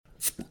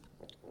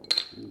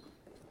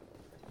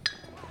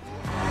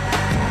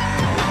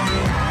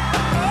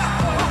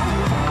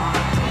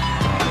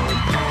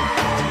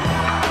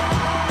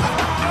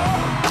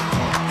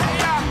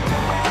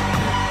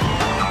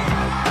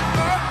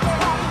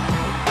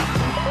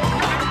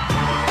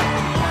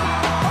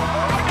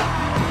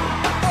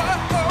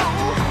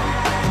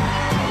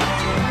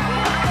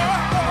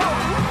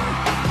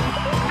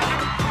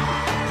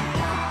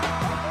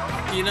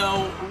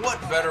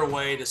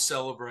way to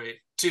celebrate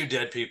two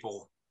dead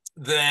people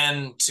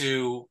than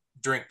to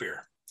drink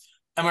beer.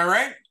 Am I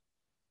right?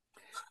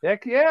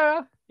 Heck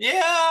yeah.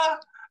 Yeah.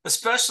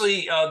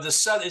 Especially the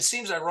South. It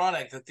seems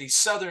ironic that the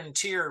Southern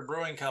Tier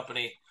Brewing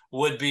Company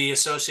would be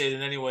associated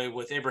in any way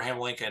with Abraham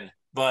Lincoln,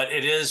 but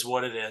it is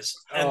what it is.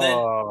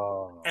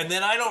 Oh. And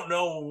then I don't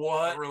know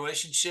what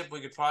relationship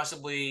we could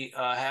possibly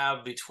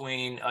have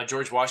between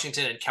George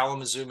Washington and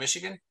Kalamazoo,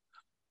 Michigan,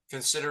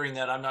 considering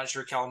that I'm not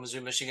sure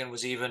Kalamazoo, Michigan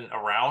was even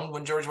around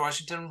when George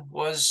Washington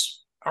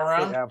was It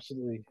around.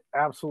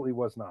 absolutely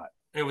was not.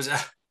 It was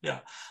yeah.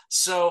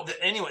 So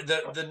anyway,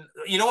 the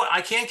you know what,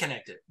 I can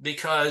connect it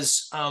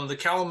because the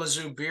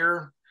Kalamazoo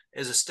beer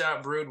is a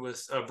stout brewed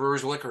with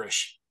brewer's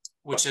licorice,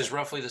 which is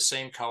roughly the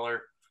same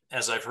color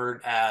as I've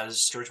heard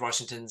as George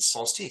Washington's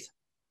false teeth.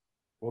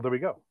 Well, there we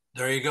go.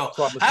 There you go.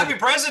 So Happy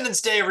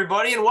President's Day,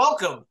 everybody, and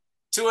welcome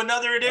to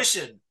another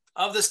edition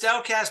of the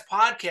Stoutcast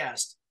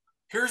podcast.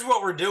 Here's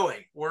what we're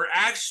doing. We're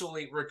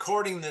actually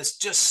recording this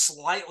just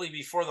slightly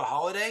before the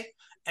holiday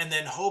and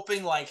then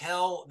hoping like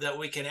hell that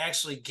we can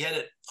actually get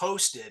it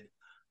posted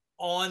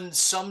on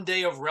some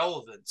day of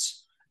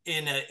relevance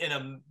in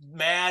a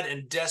mad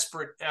and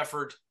desperate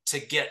effort to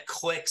get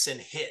clicks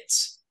and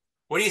hits.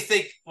 What do you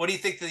think? What do you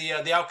think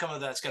the outcome of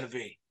that's going to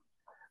be?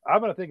 I'm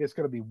going to think it's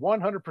going to be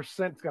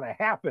 100% going to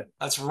happen.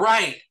 That's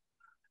right.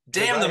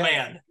 Damn the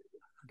man.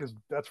 Because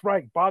that's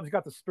right. Bob's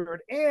got the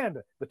spirit and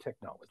the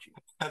technology.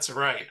 That's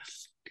right.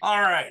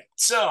 All right.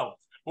 So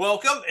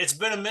welcome. It's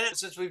been a minute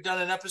since we've done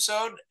an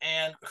episode,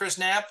 and Chris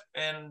Knapp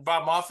and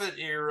Bob Moffat,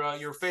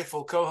 your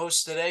faithful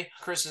co-hosts today.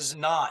 Chris is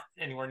not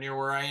anywhere near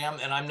where I am,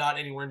 and I'm not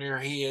anywhere near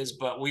he is,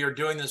 but we are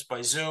doing this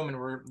by Zoom, and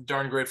we're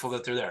darn grateful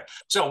that they're there.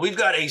 So we've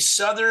got a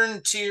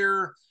Southern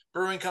Tier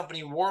Brewing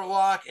Company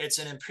Warlock. It's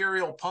an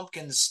Imperial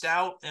Pumpkin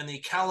Stout and the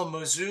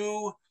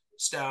Kalamazoo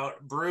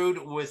Stout brewed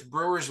with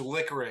brewer's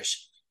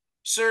licorice.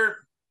 Sir,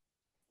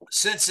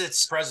 since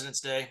it's President's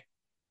Day,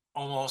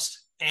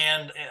 almost,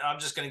 and I'm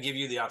just going to give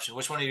you the option.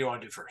 Which one do you want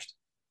to do first?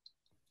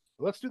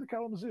 Let's do the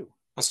Kalamazoo.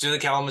 Let's do the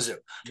Kalamazoo.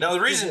 Now, the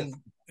reason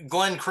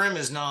Glenn Krim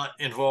is not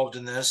involved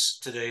in this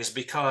today is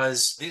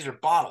because these are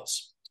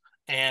bottles,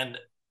 and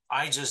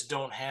I just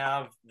don't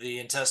have the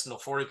intestinal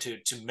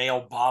fortitude to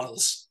mail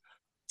bottles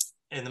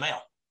in the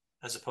mail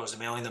as opposed to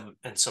mailing them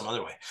in some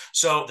other way.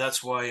 So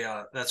that's why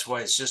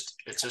it's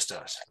just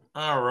us.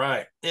 All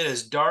right. It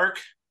is dark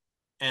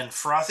and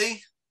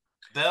frothy.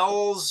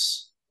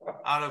 Bell's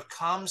out of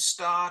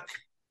Comstock,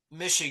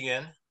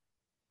 Michigan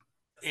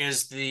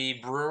is the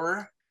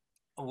brewer.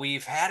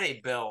 We've had a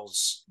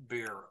Bell's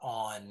beer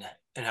on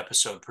an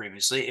episode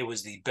previously. It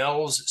was the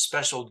Bell's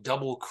Special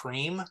Double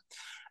Cream,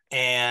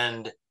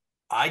 and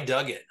I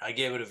dug it. I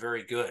gave it a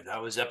very good.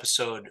 That was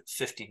episode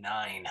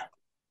 59,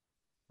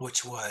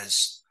 which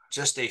was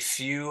just a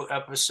few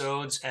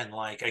episodes and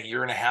like a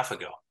year and a half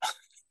ago.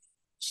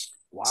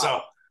 Wow.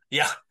 So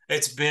yeah,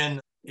 it's been,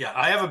 yeah,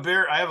 I have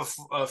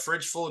a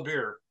fridge full of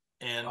beer,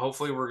 and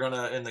hopefully we're going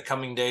to, in the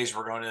coming days,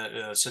 we're going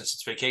to, since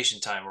it's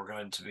vacation time, we're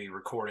going to be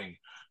recording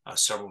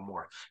several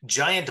more.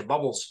 Giant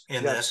bubbles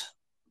in this.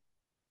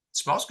 It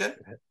smells good.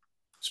 It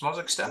smells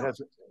like stout. It has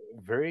a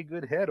very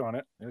good head on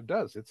it. It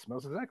does. It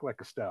smells exactly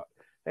like a stout.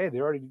 Hey,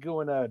 they're already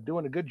doing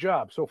a good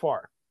job so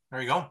far.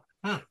 There you go.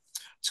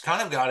 It's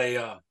kind of got a,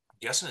 I'm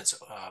guessing it's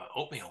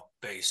oatmeal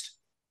based,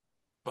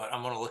 but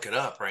I'm going to look it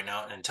up right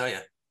now and tell you.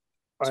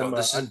 So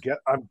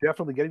I'm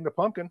definitely getting the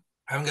pumpkin.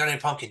 I haven't got any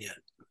pumpkin yet.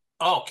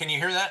 Oh, can you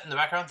hear that in the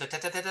background? Is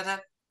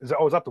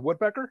that the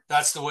woodpecker?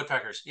 That's the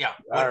woodpeckers. Yeah,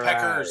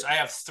 woodpeckers. Right. I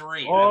have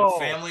 3. Oh. I have a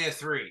family of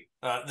 3.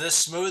 This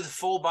smooth,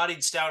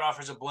 full-bodied stout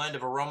offers a blend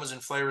of aromas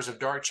and flavors of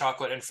dark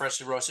chocolate and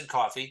freshly roasted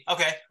coffee.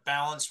 Okay,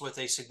 balanced with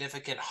a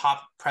significant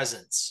hop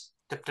presence.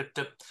 Dip, dip,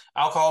 dip.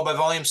 Alcohol by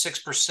volume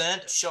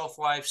 6%. Shelf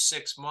life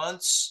 6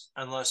 months,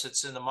 unless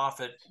it's in the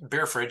Moffat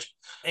beer fridge.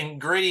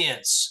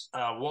 Ingredients: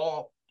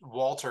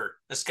 Walter.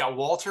 It's got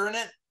Walter in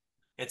it.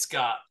 It's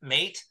got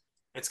mate.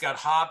 It's got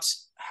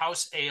hops,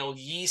 house ale,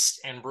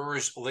 yeast, and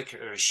brewer's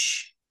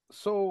licorice.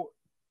 So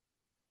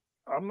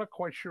I'm not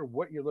quite sure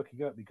what you're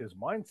looking at because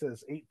mine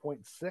says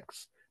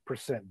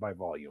 8.6% by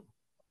volume.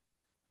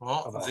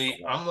 Well,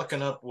 I'm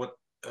looking up what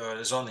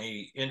is on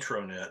the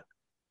intranet.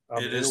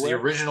 It is the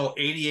original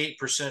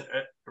 88%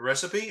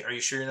 recipe. Are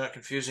you sure you're not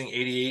confusing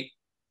 88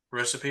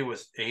 recipe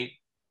with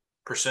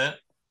 8%?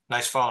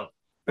 Nice phone.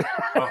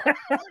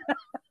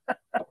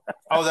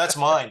 Oh, that's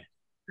mine.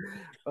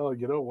 Oh,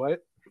 you know what?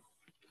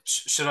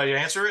 Should I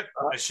answer it?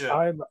 I should.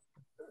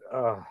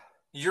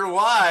 You're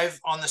live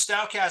on the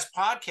Stoutcast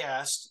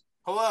podcast.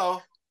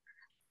 Hello.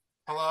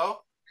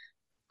 Hi.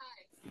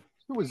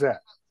 Who is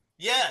that?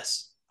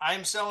 Yes, I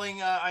am selling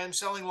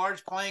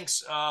large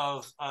planks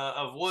of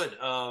wood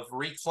of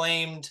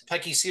reclaimed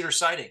Pecky cedar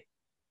siding.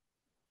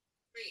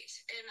 Great.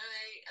 And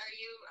are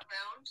you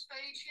around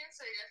by any chance?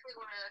 I definitely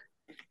want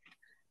to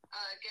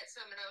get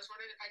some, and I was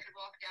wondering if I could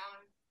walk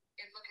down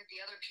and look at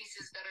the other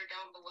pieces that are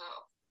down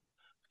below.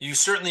 You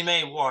certainly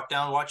may walk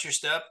down. Watch your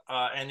step.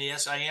 And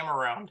yes, I am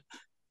around.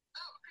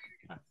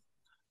 Oh,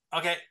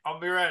 okay. I'll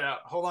be right out.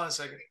 Hold on a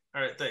second.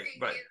 All right, thanks.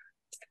 Bye.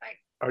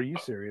 Are you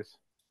serious?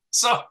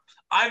 So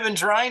I've been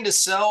trying to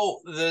sell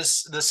the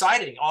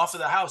siding off of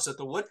the house that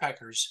the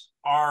woodpeckers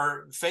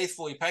are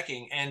faithfully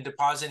pecking and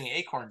depositing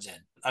acorns in.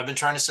 I've been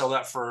trying to sell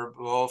that for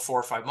 4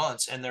 or 5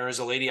 months, and there is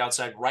a lady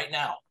outside right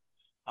now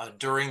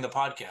during the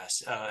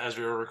podcast as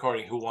we were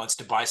recording who wants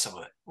to buy some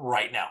of it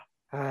right now.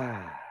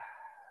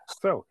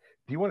 So,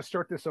 do you want to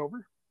start this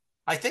over?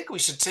 I think we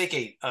should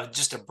take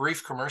just a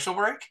brief commercial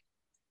break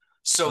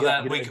so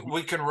that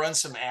we can run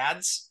some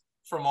ads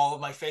from all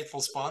of my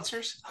faithful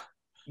sponsors.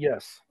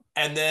 Yes.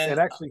 And then,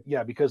 actually,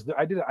 yeah, because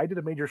I did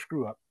a major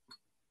screw up.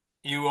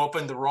 You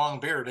opened the wrong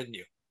beer, didn't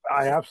you?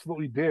 I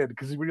absolutely did,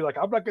 because when you're like,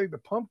 I'm not getting the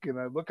pumpkin,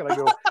 I look and I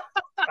go,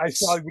 I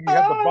saw when you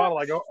had the bottle,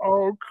 I go,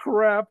 oh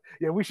crap!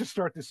 Yeah, we should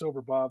start this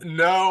over, Bob.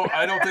 No,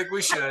 I don't think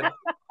we should.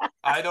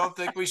 I don't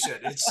think we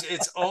should.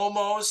 It's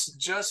almost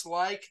just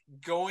like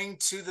going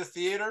to the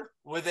theater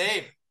with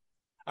Abe.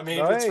 I mean,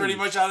 it's pretty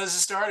much how this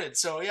has started.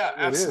 So yeah,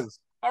 absolutely. It is.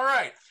 All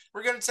right,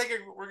 we're gonna take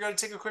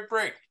a quick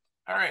break.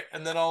 All right,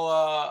 and then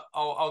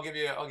I'll give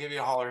you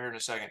a holler here in a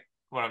second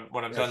when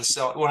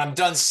I'm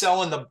done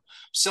selling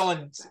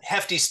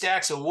hefty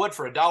stacks of wood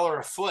for $1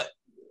 a foot.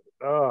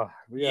 Oh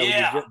yeah, when you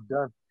get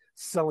done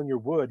selling your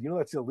wood, you know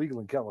that's illegal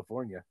in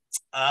California.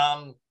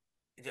 I'm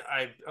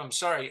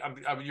sorry,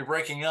 you're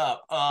breaking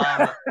up.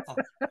 Hold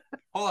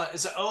on,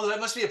 that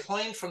must be a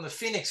plane from the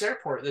Phoenix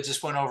airport that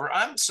just went over.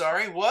 I'm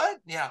sorry,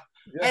 what? Yeah.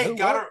 Hey,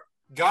 gotta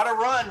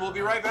run. We'll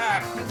be right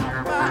back.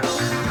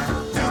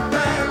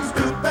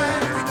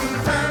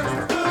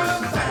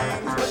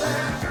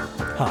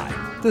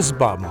 Hi, this is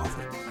Bob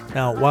Moffett.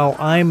 Now, while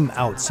I'm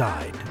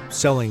outside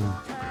selling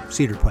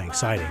cedar plank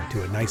siding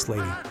to a nice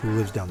lady who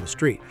lives down the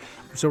street,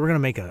 so we're going to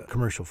make a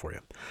commercial for you.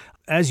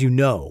 As you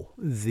know,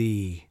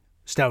 the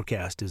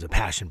Stoutcast is a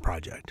passion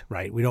project,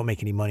 right? We don't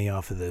make any money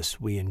off of this.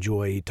 We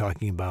enjoy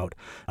talking about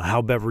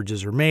how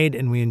beverages are made,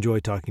 and we enjoy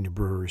talking to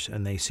brewers,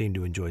 and they seem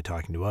to enjoy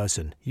talking to us,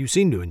 and you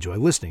seem to enjoy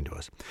listening to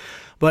us.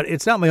 But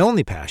it's not my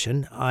only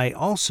passion. I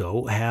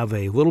also have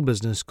a little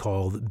business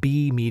called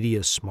Be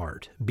Media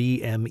Smart,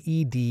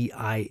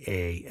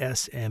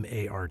 BMEDIASMART, and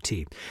a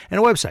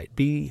website,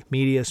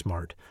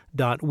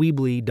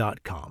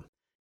 bemediasmart.weebly.com.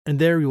 And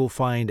there you will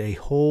find a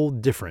whole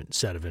different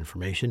set of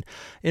information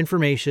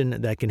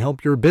that can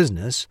help your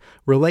business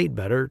relate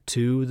better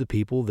to the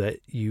people that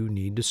you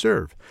need to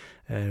serve.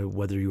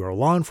 Whether you are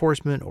law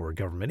enforcement or a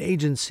government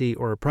agency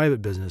or a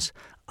private business,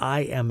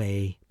 I am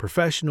a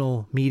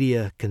professional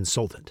media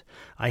consultant.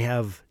 I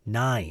have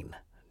nine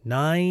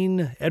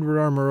Edward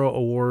R. Murrow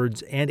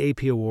Awards and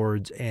AP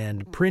Awards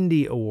and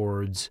Prindy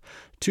Awards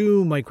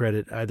to my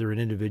credit, either an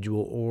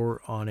individual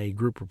or on a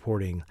group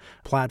reporting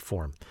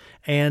platform.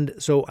 And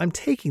so I'm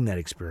taking that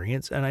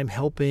experience and I'm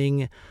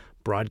helping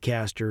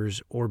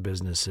broadcasters or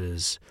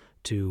businesses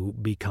to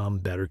become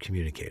better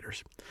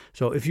communicators.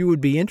 So if you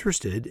would be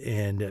interested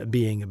in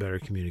being a better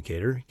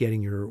communicator,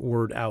 getting your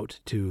word out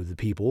to the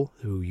people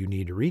who you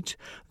need to reach,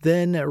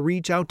 then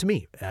reach out to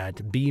me at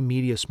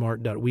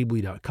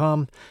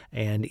bemediasmart.weebly.com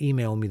and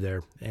email me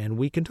there, and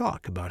we can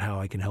talk about how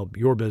I can help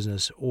your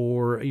business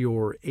or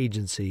your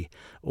agency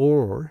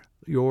or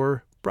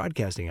your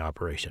broadcasting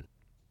operation.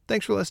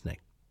 Thanks for listening.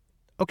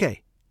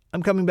 Okay,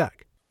 I'm coming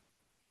back.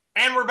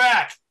 And we're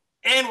back.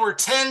 And we're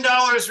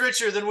 $10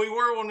 richer than we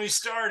were when we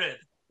started.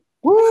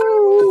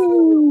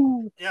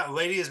 Woo! Yeah,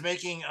 lady is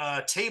making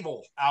a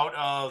table out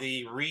of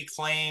the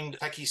reclaimed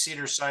Pecky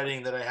cedar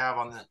siding that I have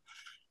on the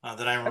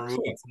that I'm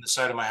removing from the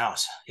side of my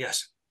house.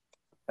 Yes.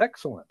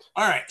 Excellent.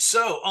 All right.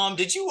 So,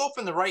 did you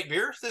open the right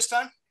beer this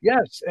time?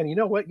 Yes, and you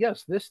know what?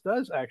 Yes, this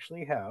does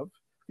actually have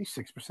the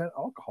 6%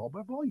 alcohol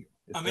by volume.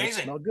 It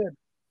amazing. Smell good.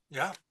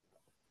 Yeah.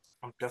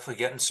 I'm definitely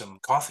getting some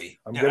coffee.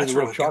 I'm getting a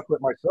little really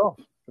chocolate myself.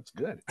 That's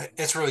good.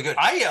 It's really good.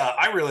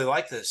 I really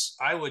like this.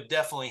 I would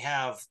definitely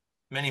have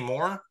many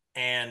more,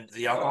 and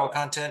the alcohol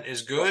content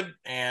is good.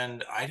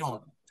 And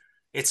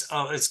it's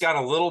got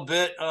a little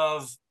bit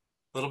of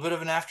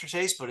an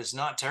aftertaste, but it's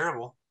not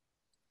terrible.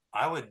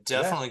 I would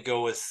definitely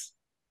go with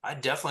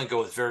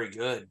very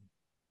good,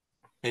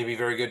 maybe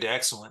very good to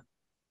excellent.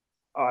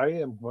 I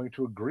am going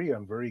to agree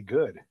on very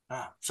good.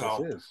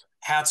 So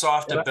hats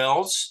off to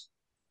Bell's.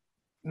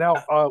 Now,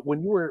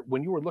 when you were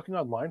looking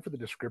online for the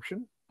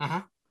description,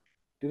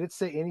 did it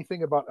say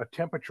anything about a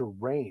temperature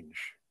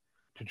range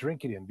to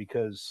drink it in?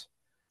 Because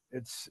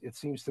it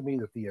seems to me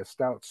that the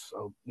stout's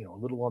a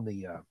little on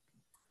the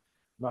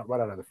not right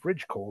out of the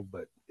fridge cold,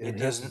 but it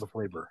enhances the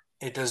flavor.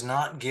 It does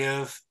not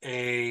give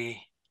a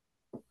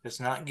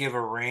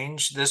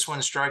range. This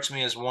one strikes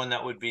me as one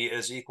that would be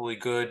as equally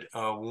good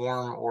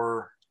warm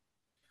or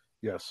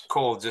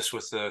cold, just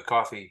with the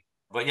coffee.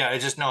 But yeah, it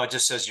just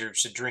says you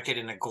should drink it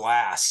in a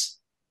glass,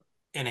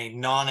 in a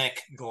nonic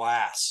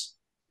glass.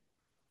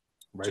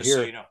 Right just here.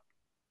 So you know.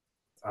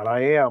 And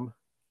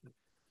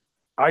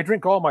I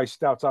drink all my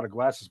stouts out of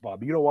glasses,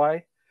 Bob. You know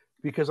why?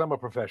 Because I'm a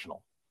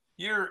professional.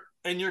 You're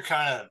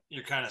kind of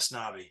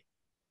snobby.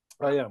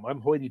 I am. I'm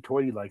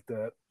hoity-toity like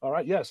that. All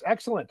right. Yes.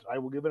 Excellent. I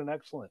will give it an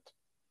excellent.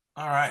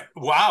 All right.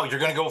 Wow. You're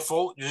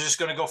just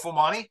going to go full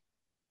Monty?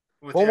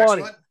 Full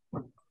Monty.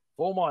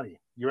 Full Monty.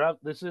 You're out.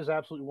 This is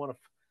absolutely one of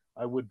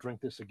I would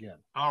drink this again.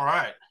 All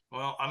right.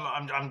 Well,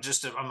 I'm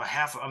a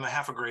half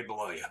a grade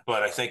below you,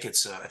 but I think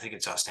it's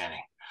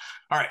outstanding.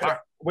 All right. All right.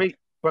 Wait,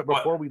 but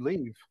before what? we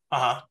leave,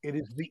 it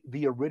is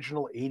the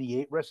original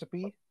 88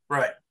 recipe,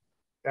 right?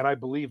 And I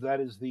believe that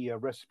is the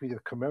recipe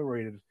that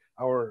commemorated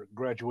our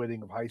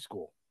graduating of high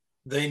school.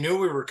 They knew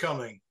we were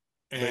coming,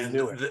 and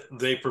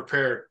they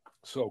prepared.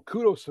 So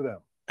kudos to them.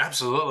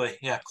 Absolutely,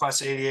 yeah.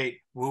 Class 88.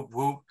 Whoop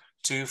whoop.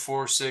 2,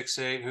 4, 6,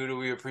 8. Who do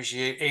we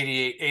appreciate?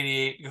 88,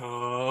 88.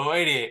 Go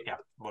 88. Yeah,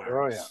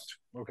 whatever. Oh yeah.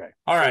 Okay.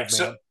 All right.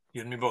 So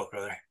you and me both,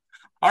 brother.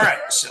 All right.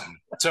 So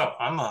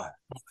I'm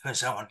finish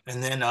that one,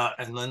 and then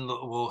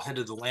we'll head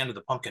to the land of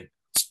the pumpkin.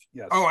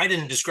 Yes. Oh, I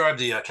didn't describe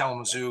the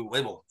Kalamazoo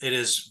label. It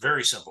is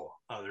very simple.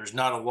 There's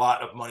not a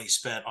lot of money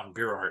spent on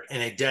beer art.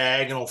 In a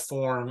diagonal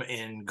form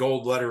in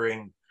gold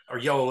lettering or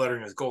yellow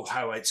lettering with gold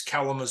highlights,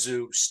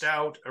 Kalamazoo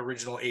Stout,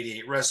 original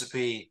 88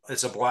 recipe.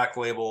 It's a black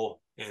label.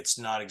 It's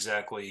not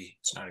exactly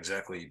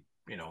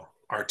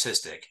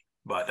artistic,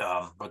 but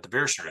the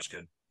beer sure is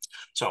good.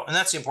 So, and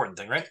that's the important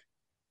thing, right?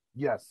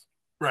 Yes.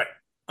 Right.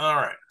 All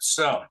right.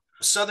 So,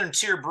 Southern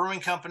Tier Brewing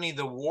Company,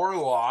 the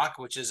Warlock,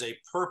 which is a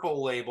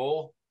purple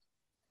label.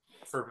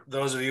 For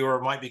those of you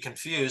who might be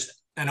confused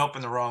and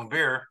open the wrong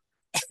beer,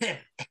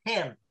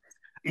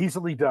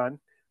 easily done.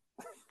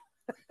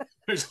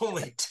 There's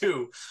only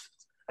 2.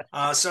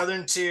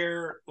 Southern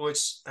Tier,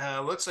 which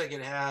looks like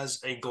it has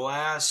a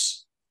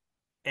glass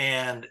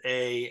and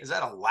is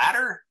that a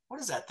ladder?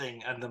 What is that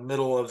thing in the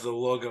middle of the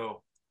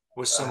logo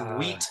with some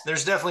wheat?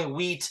 There's definitely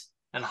wheat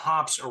and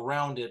hops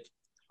around it.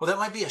 Well, that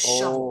might be a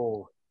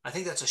shovel. I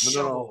think that's a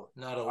shovel,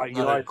 not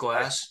a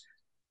glass.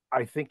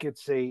 I think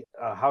it's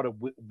how to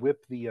whip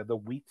the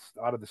wheat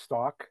out of the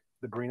stalk,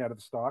 the grain out of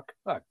the stalk.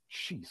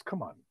 Jeez,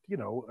 come on.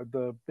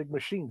 The big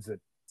machines that...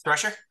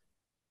 Thresher?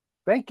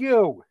 Thank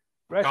you.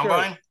 Thresher.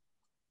 Combine?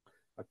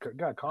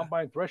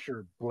 Combine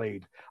thresher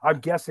blade. I'm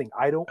guessing.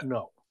 I don't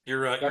know.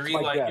 Your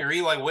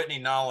Eli Whitney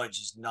knowledge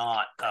is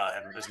not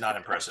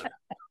impressive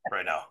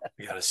right now,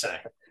 you got to say.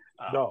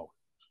 No.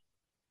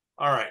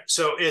 All right.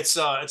 So it's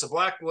a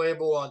black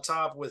label on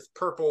top with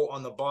purple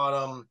on the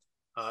bottom.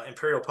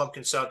 Imperial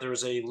Pumpkin Stout. There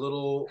was a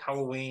little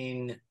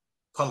Halloween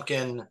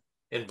pumpkin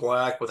in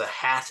black with a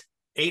hat,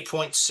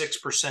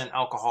 8.6%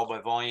 alcohol by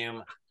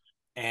volume.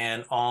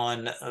 And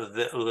on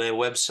the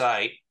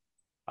website,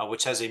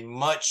 which has a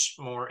much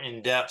more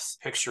in-depth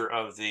picture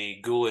of the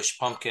ghoulish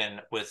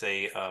pumpkin with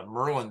a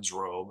Merlin's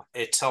robe,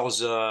 it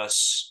tells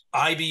us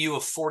IBU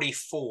of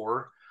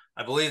 44.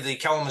 I believe the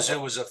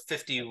Kalamazoo was a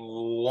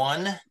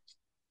 51,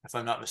 if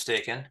I'm not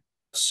mistaken.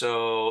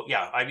 So,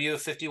 yeah, IBU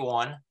of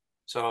 51.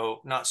 So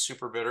not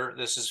super bitter.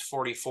 This is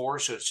 44,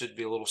 so it should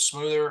be a little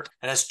smoother.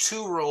 It has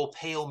 2-row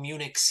pale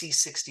Munich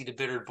C60 to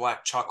bittered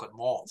black chocolate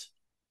malt.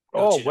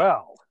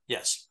 Wow.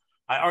 Yes.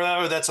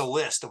 Or that's a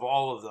list of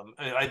all of them.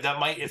 That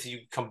might, if you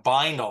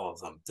combined all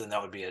of them, then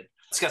that would be it.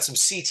 It's got some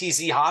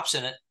CTZ hops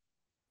in it.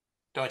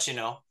 Don't you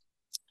know?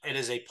 It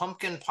is a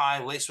pumpkin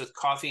pie laced with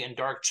coffee and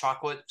dark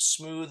chocolate,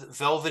 smooth,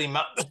 velvety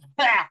not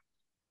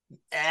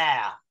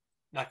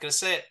going to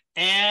say it.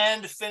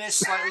 And finished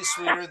slightly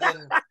sweeter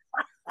than...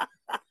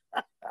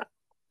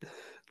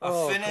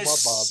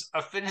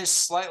 A finish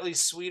slightly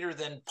sweeter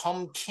than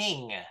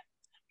Pumpkin,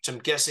 which I'm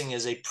guessing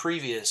is a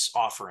previous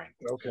offering.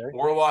 Okay.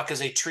 Warlock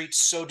is a treat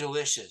so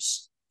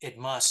delicious, it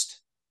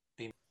must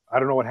be. I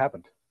don't know what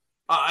happened.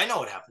 I know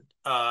what happened.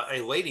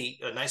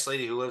 A nice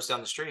lady who lives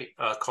down the street,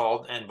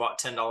 called and bought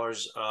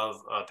 $10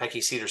 of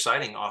Pecky Cedar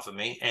siding off of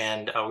me,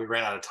 and we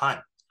ran out of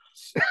time.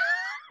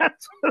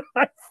 That's what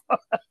I thought.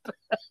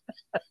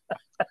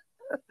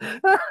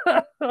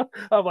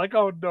 I'm like,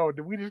 oh no,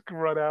 did we just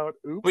run out?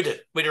 Oops. We did.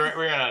 We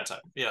ran out of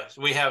time. Yeah,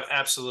 we have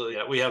absolutely.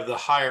 Yeah, we have the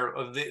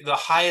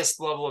highest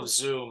level of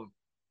Zoom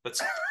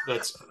that's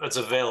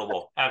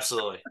available.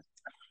 Absolutely.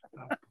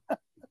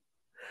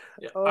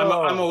 Yeah.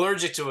 I'm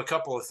allergic to a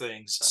couple of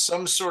things.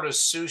 Some sort of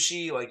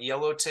sushi, like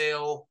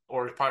yellowtail,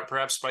 or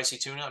perhaps spicy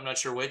tuna. I'm not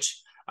sure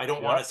which. I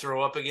don't want to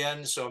throw up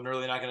again, so I'm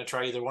really not going to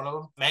try either one of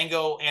them.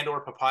 Mango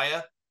and/or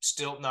papaya.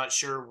 Still not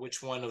sure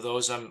which one of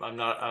those I'm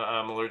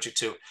allergic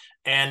to,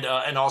 and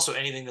also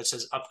anything that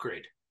says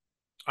upgrade.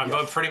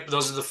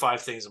 Those are the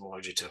 5 things I'm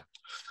allergic to.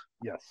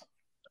 Yes.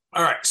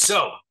 All right.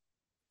 So,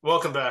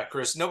 welcome back,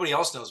 Chris. Nobody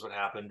else knows what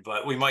happened,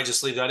 but we might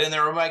just leave that in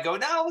there. We might go,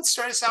 no, let's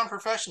try to sound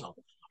professional.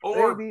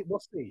 Or maybe we'll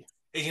see.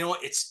 You know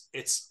what? It's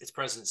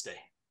President's Day,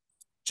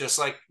 just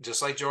like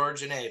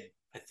George and Abe.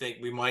 I think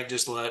we might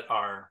just let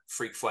our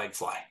freak flag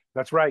fly.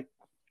 That's right.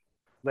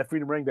 Let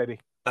freedom ring, baby.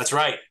 That's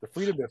right. The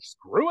freedom to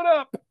screw it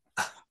up.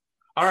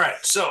 All right.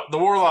 So the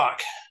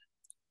Warlock.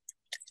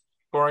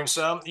 Pouring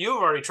some. You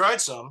have already tried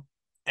some,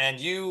 and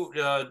you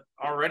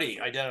already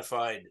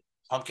identified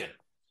pumpkin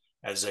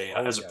as a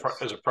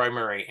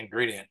primary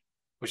ingredient,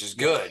 which is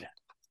good.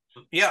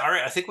 Yeah. All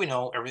right. I think we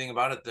know everything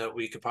about it that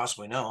we could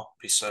possibly know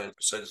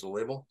besides the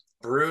label.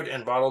 Brewed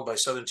and bottled by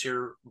Southern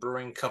Tier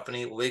Brewing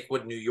Company,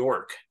 Lakewood, New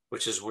York,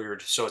 which is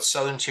weird. So it's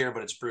Southern Tier,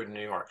 but it's brewed in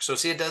New York. So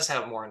see, it does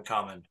have more in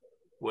common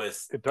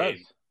with Abe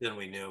than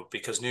we knew,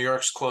 because New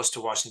York's close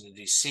to Washington,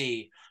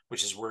 D.C.,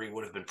 which is where he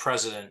would have been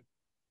president.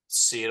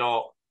 see it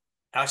all.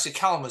 Actually,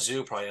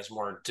 Kalamazoo probably has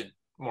more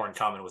in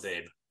common with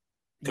Abe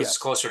because it's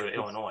closer to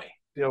Illinois.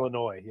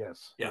 Illinois,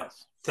 yes. Yeah.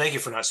 Yes. Thank you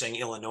for not saying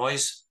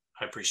Illinois.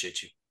 I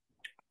appreciate you.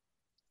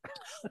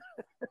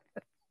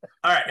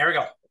 All right, here we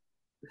go.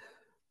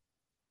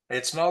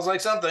 It smells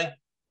like something.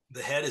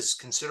 The head is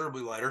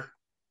considerably lighter.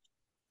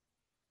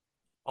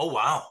 Oh,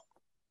 wow.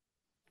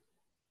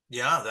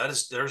 Yeah,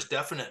 there's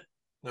definite.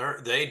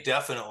 They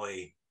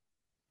definitely.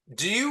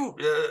 Do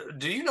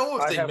you know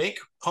if they make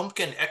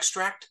pumpkin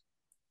extract?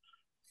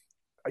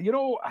 You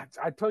know,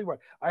 I tell you what,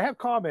 I have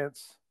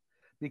comments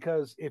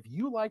because if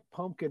you like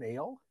pumpkin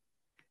ale,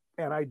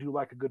 and I do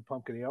like a good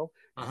pumpkin ale,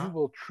 you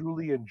will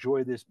truly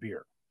enjoy this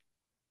beer.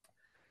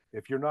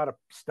 If you're not a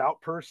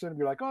stout person,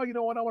 you're like, oh, you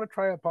know what, I want to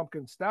try a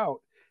pumpkin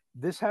stout.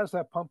 This has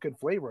that pumpkin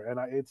flavor, and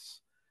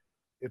it's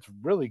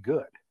really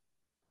good.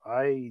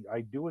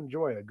 I do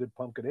enjoy a good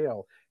pumpkin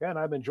ale, and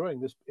I'm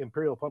enjoying this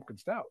Imperial Pumpkin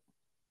Stout.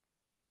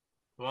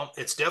 Well,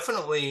 they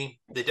definitely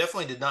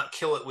did not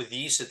kill it with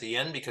yeast at the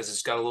end because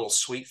it's got a little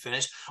sweet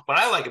finish. What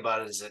I like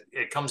about it is that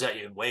it comes at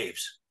you in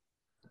waves.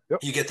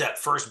 Yep. You get that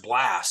first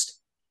blast,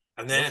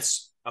 and then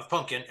it's of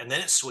pumpkin, and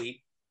then it's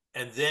sweet,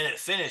 and then it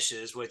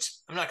finishes, which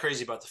I'm not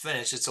crazy about the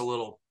finish. It's a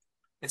little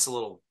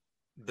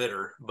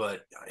bitter,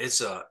 but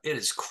it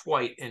is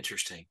quite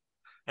interesting.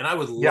 And I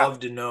would love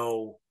to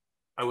know,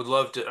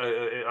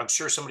 I'm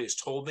sure somebody has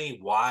told me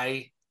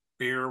why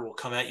beer will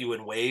come at you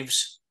in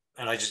waves.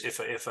 And I just,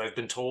 if I've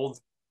been told,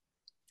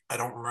 I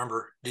don't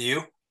remember. Do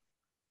you?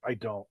 I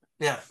don't.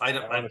 Yeah, I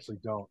honestly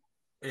don't.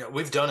 Yeah,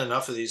 we've done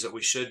enough of these that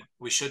we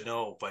should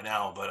know by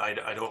now, but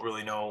I don't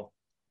really know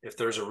if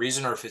there's a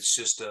reason or if it's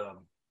just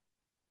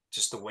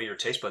the way your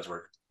taste buds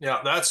work.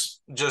 Yeah,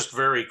 that's just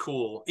very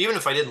cool. Even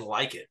if I didn't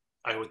like it,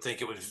 I would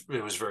think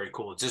it was very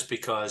cool just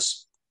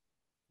because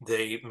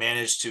they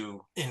managed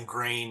to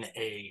ingrain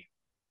a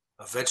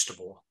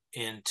vegetable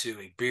into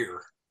a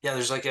beer. Yeah,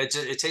 there's like it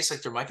tastes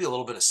like there might be a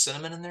little bit of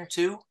cinnamon in there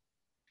too.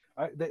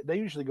 They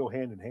usually go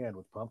hand in hand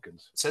with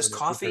pumpkins. It says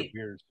coffee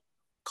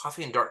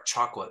and dark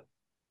chocolate.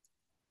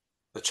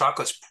 The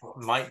chocolates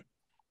might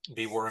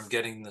be where I'm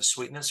getting the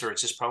sweetness, or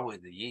it's just probably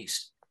the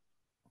yeast,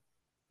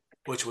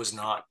 which was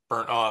not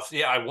burnt off.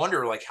 Yeah, I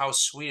wonder like how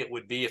sweet it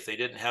would be if they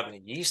didn't have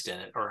any yeast in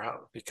it, or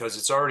how, because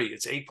it's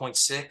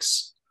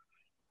 8.6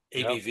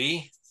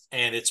 ABV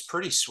and it's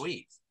pretty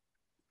sweet.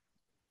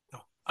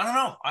 I don't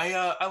know.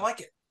 I like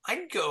it.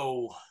 I'd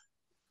go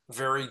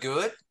very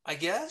good, I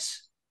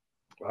guess.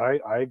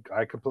 I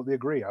completely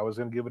agree. I was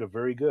going to give it a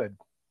very good.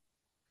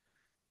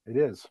 It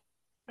is.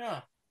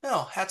 Yeah.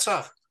 No, hats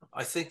off.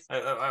 I think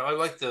I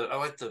like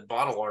the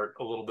bottle art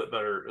a little bit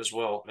better as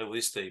well. At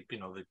least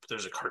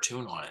there's a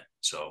cartoon on it.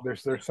 So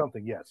there's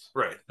something, yes.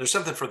 Right. There's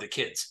something for the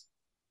kids.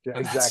 Yeah,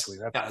 exactly.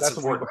 That's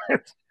important.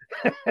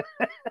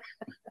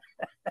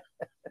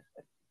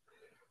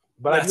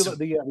 But I do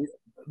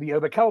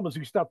the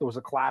Kalamazoo stuff that was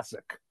a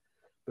classic,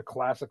 the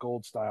classic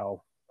old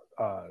style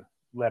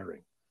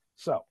lettering.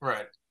 So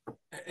right.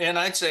 And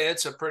I'd say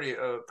it's a pretty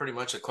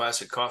much a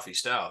classic coffee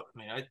stout. I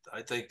mean,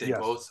 I think they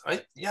both.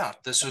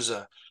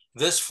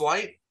 This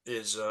flight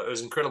is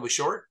incredibly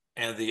short,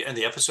 and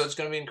the episode's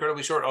going to be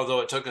incredibly short.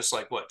 Although it took us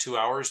like 2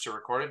 hours to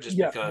record it, just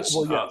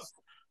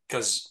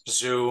because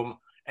Zoom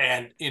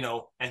and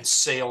and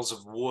sales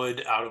of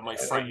wood out of my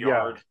front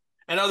yard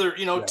and other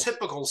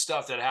typical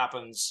stuff that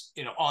happens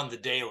on the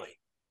daily,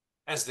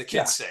 as the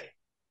kids say.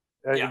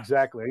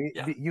 Exactly.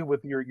 You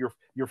with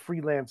your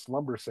freelance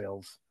lumber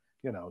sales.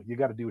 You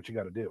got to do what you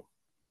got to do.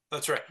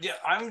 That's right. Yeah,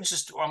 I'm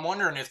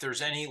wondering if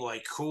there's any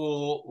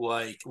cool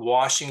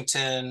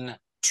Washington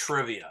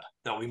trivia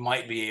that we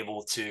might be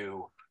able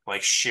to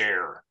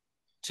share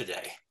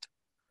today.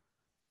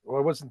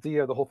 Well, wasn't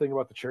the whole thing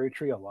about the cherry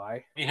tree a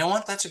lie? You know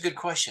what? That's a good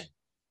question.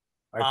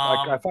 I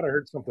thought I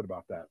heard something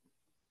about that.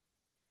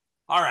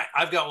 All right,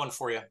 I've got one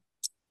for you.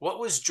 What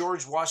was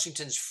George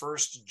Washington's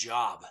first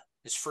job?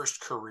 His first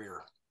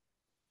career?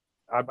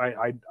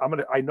 I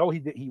know he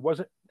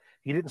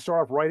didn't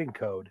start off writing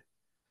code,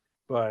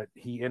 but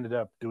he ended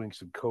up doing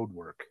some code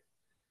work.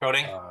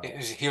 Coding?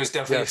 He was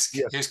definitely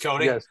he was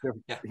coding?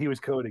 Yes, he was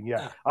coding,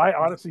 yeah. I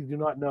honestly do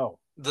not know.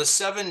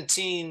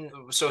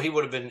 So he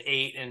would have been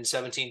 8 in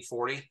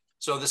 1740.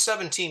 So the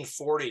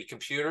 1740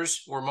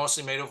 computers were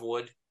mostly made of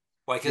wood,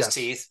 like his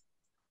teeth.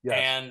 Yes.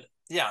 And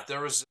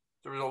there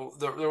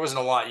wasn't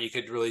a lot you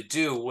could really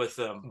do with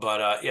them.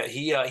 But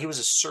he was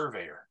a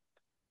surveyor.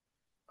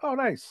 Oh,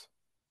 nice.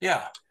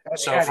 Yeah.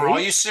 So for all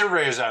you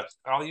surveyors out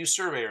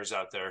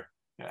there,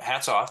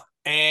 hats off.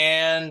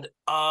 And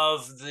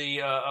of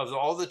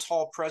all the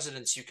tall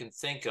presidents you can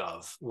think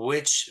of,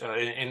 which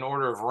in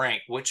order of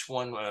rank, which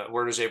one?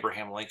 Where does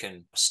Abraham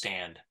Lincoln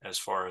stand as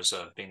far as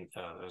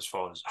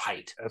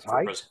height? As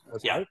height?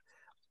 Height?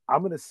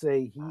 I'm going to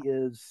say he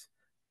is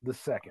the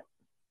second.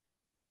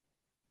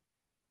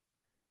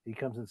 He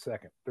comes in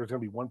second. There's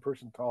going to be one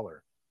person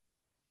taller.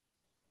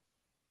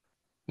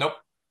 Nope.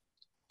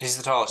 He's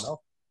the tallest. No?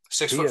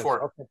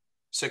 6'4". Okay.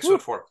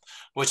 6'4",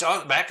 which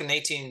back in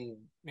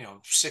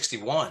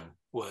 1861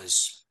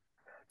 was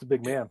It's a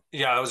big man.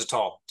 Yeah, that was a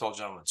tall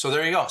gentleman. So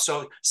there you go.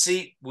 So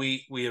see,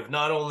 we have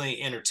not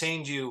only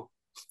entertained you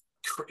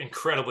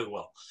incredibly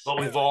well, but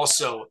we've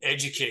also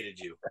educated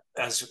you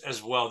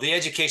as well. The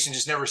education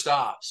just never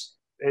stops.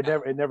 It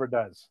never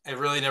does. It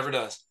really never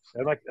does.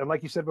 And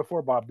like you said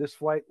before, Bob, this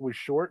flight was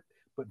short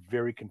but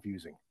very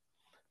confusing.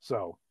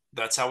 So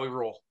that's how we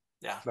roll.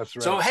 Yeah, that's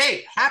right. So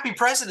hey, happy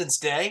President's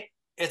Day.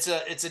 It's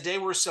a day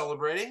we're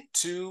celebrating.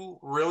 Two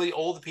really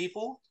old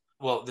people.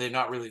 Well, they're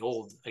not really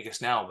old, I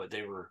guess now, but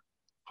they were.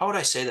 How would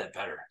I say that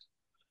better?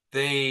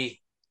 They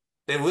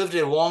lived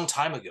a long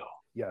time ago.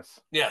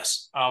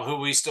 Yes. Who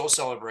we still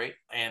celebrate,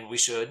 and we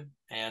should.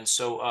 And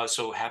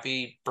so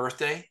happy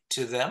birthday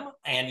to them.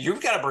 And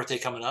you've got a birthday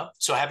coming up,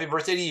 so happy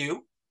birthday to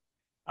you.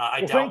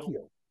 Thank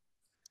you.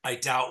 I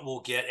doubt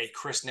we'll get a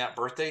Chris Knapp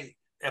birthday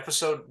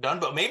episode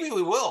done, but maybe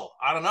we will.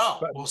 I don't know.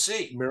 We'll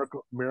see.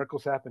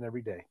 Miracles happen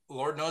every day.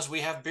 Lord knows we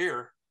have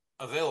beer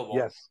available.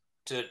 Yes.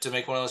 To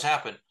make one of those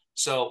happen.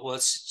 So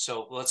let's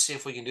see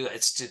if we can do that.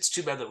 It's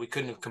too bad that we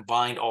couldn't have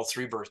combined all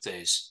three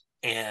birthdays,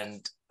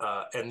 and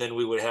then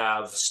we would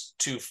have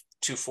two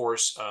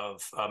fourths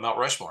of Mount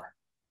Rushmore.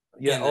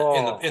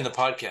 Yeah. In the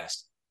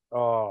podcast.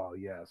 Oh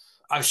yes.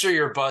 I'm sure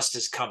your bust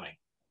is coming.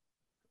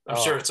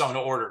 I'm sure it's on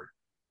order.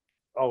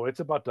 Oh, it's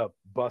about to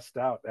bust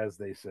out, as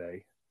they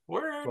say.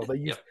 Word. Well,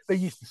 they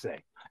used to say.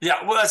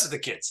 Yeah, well, that's what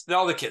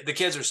the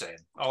kids are saying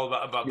all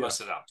about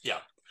busted out. Yeah.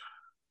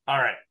 All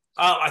right.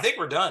 I think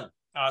we're done.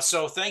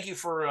 So thank you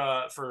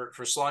for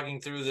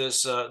slogging through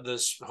this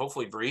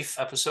hopefully brief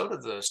episode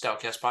of the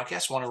Stoutcast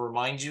podcast. I want to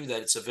remind you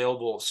that it's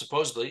available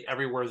supposedly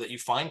everywhere that you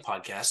find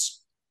podcasts,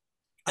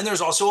 and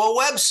there's also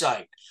a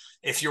website.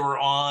 If you're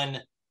on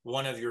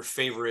one of your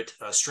favorite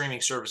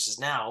streaming services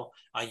now,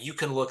 you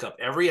can look up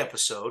every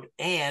episode,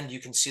 and you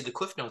can see the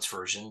Cliff Notes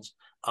versions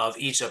of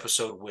each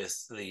episode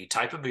with the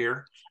type of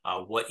beer,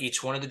 what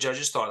each one of the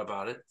judges thought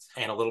about it,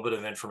 and a little bit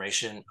of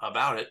information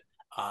about it.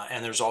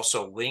 And there's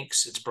also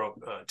links. It's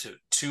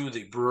to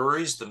the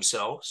breweries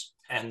themselves.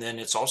 And then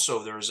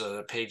there's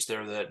a page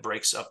there that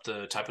breaks up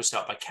the type of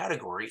stout by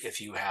category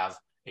if you have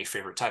a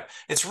favorite type.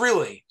 It's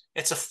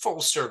a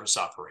full service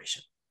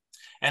operation.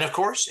 And of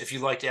course, if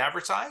you'd like to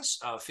advertise,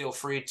 feel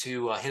free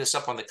to hit us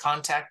up on the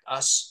Contact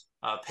Us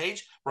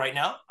page. Right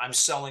now, I'm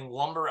selling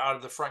lumber out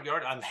of the front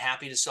yard. I'm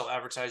happy to sell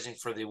advertising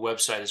for the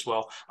website as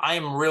well.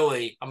 I'm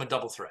a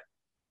double threat.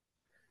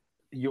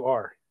 You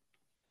are.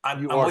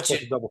 I'm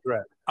such a double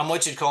threat. I'm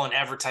what you'd call an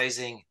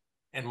advertising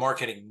and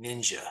marketing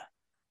ninja.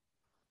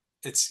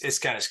 It's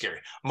kind of scary.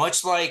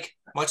 Much like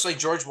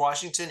George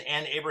Washington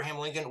and Abraham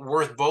Lincoln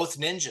were both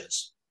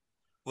ninjas.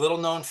 Little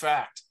known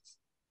fact.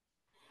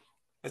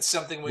 It's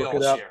something we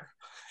all share.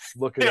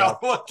 Look it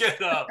up. Look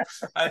it up.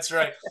 That's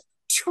right.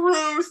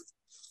 Truth.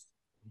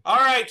 All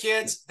right,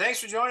 kids. Thanks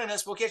for joining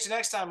us. We'll catch you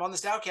next time on the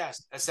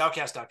Stoutcast at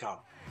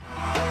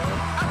stoutcast.com.